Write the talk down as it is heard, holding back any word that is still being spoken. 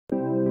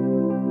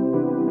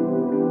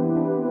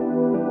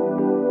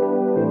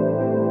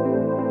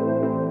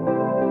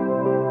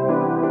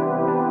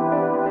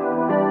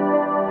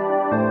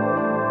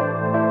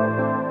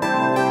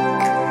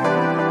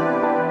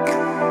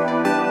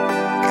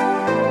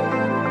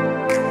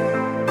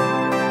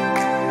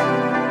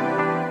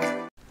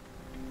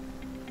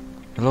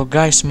Hello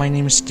guys, my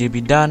name is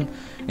JB Dan,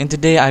 and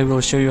today I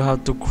will show you how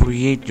to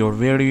create your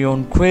very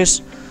own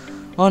quiz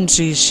on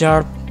C#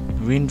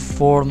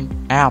 WinForm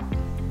app.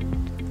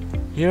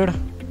 Here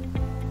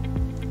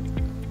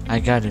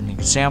I got an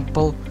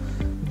example.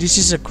 This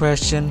is a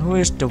question: who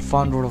is the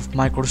founder of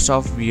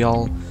Microsoft? We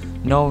all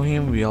know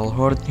him, we all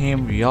heard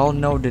him, we all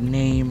know the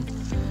name.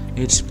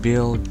 It's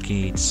Bill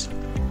Gates.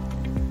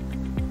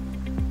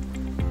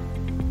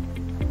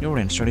 Your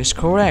answer is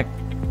correct.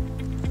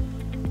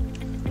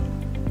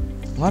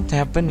 What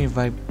happened if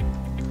I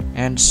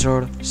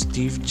answer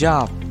Steve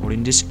Jobs, or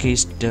in this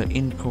case the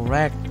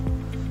incorrect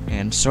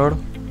answer?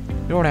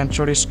 Your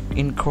answer is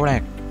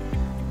incorrect.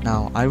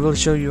 Now I will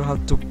show you how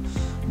to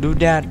do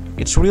that.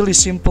 It's really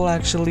simple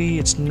actually.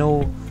 It's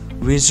no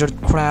wizard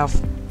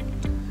craft.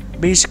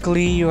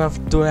 Basically you have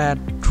to add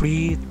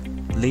 3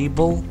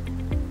 label.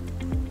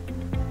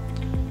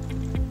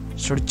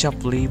 Search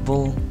up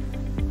label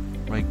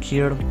right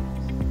here.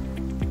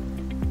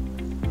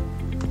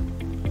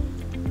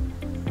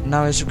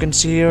 Now as you can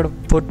see here,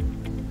 put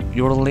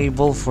your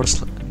label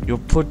first. You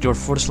put your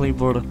first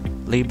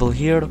label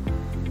here,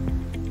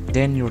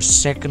 then your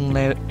second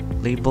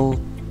label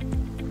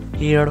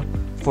here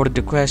for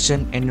the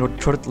question, and your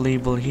third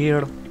label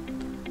here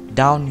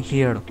down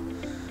here.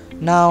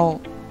 Now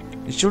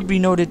it should be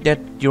noted that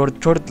your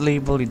third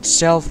label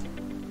itself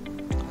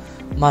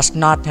must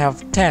not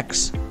have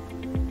text.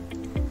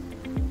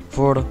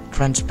 For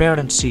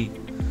transparency,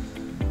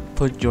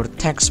 put your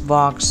text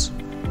box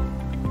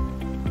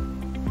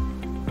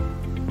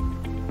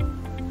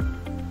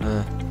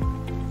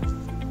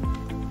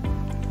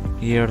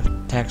here,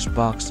 text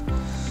box,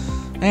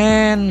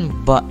 and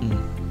button.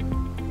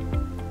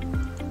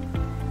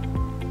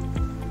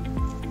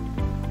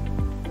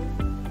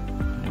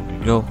 There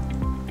we go,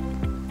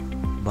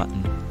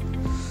 button.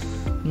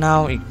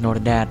 Now ignore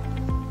that.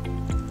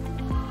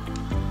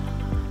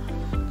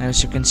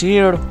 As you can see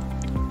here,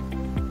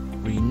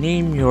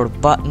 rename your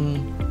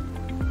button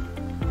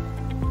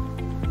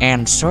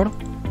answer.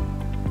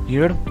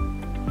 Here,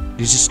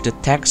 this is the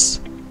text,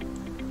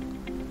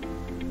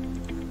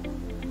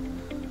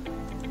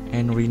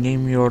 and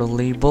rename your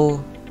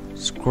label.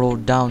 Scroll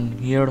down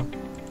here.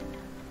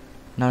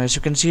 Now as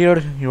you can see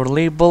here, your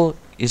label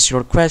is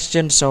your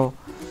question, so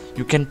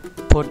you can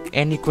put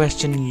any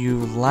question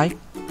you like.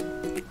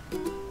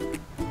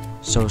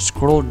 So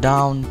scroll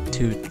down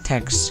to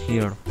text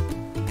here.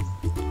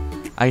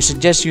 I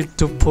suggest you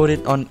to put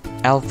it on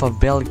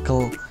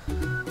alphabetical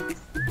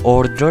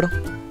order.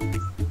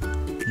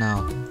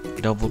 Now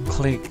double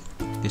click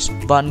this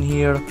button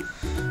here,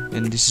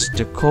 and this is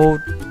the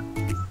code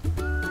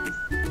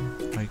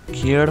right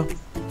here.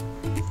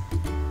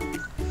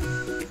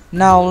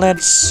 Now let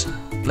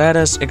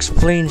us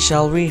explain,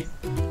 shall we?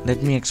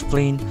 Let me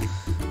explain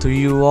to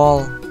you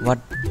all what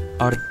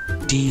are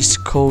these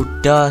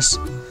code does.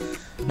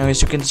 Now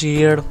as you can see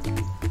here,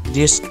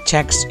 this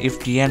checks if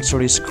the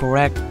answer is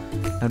correct.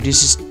 Now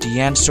this is the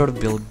answer,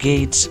 Bill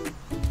Gates.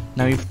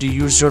 Now if the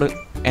user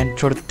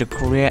entered the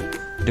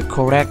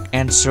correct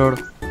answer,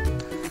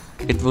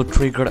 it will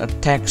trigger a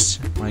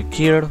text right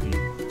here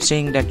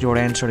saying that your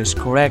answer is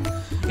correct.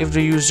 If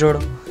the user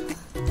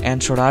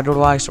answered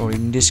otherwise, or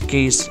in this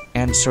case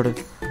answered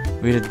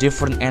with a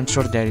different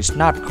answer that is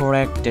not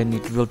correct, then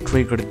it will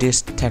trigger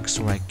this text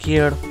right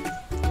here.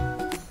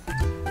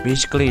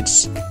 Basically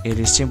it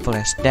is simple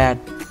as that.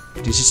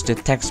 This is the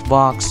text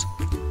box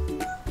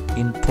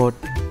input.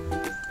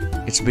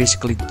 It's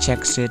basically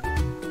checks it.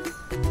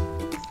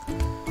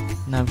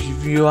 Now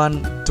if you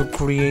want to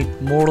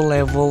create more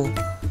level,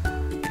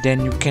 then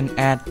you can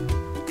add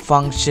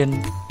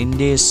function in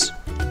this.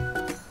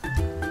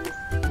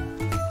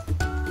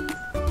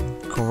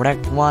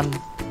 Correct one,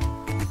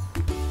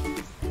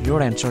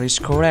 your answer is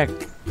correct,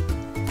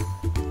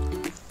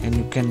 and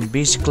you can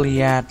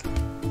basically add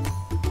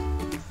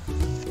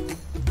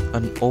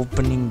an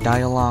opening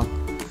dialogue.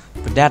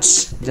 But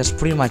that's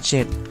pretty much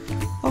it.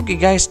 Okay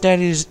guys, that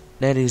is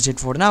it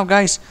for now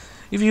guys.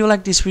 If you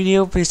like this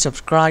video, please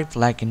subscribe,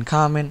 like, and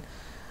comment.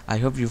 I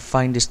hope you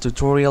find this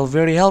tutorial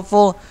very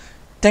helpful.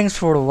 Thanks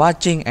for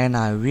watching, and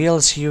I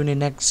will see you in the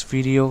next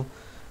video.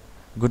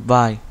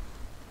 Goodbye.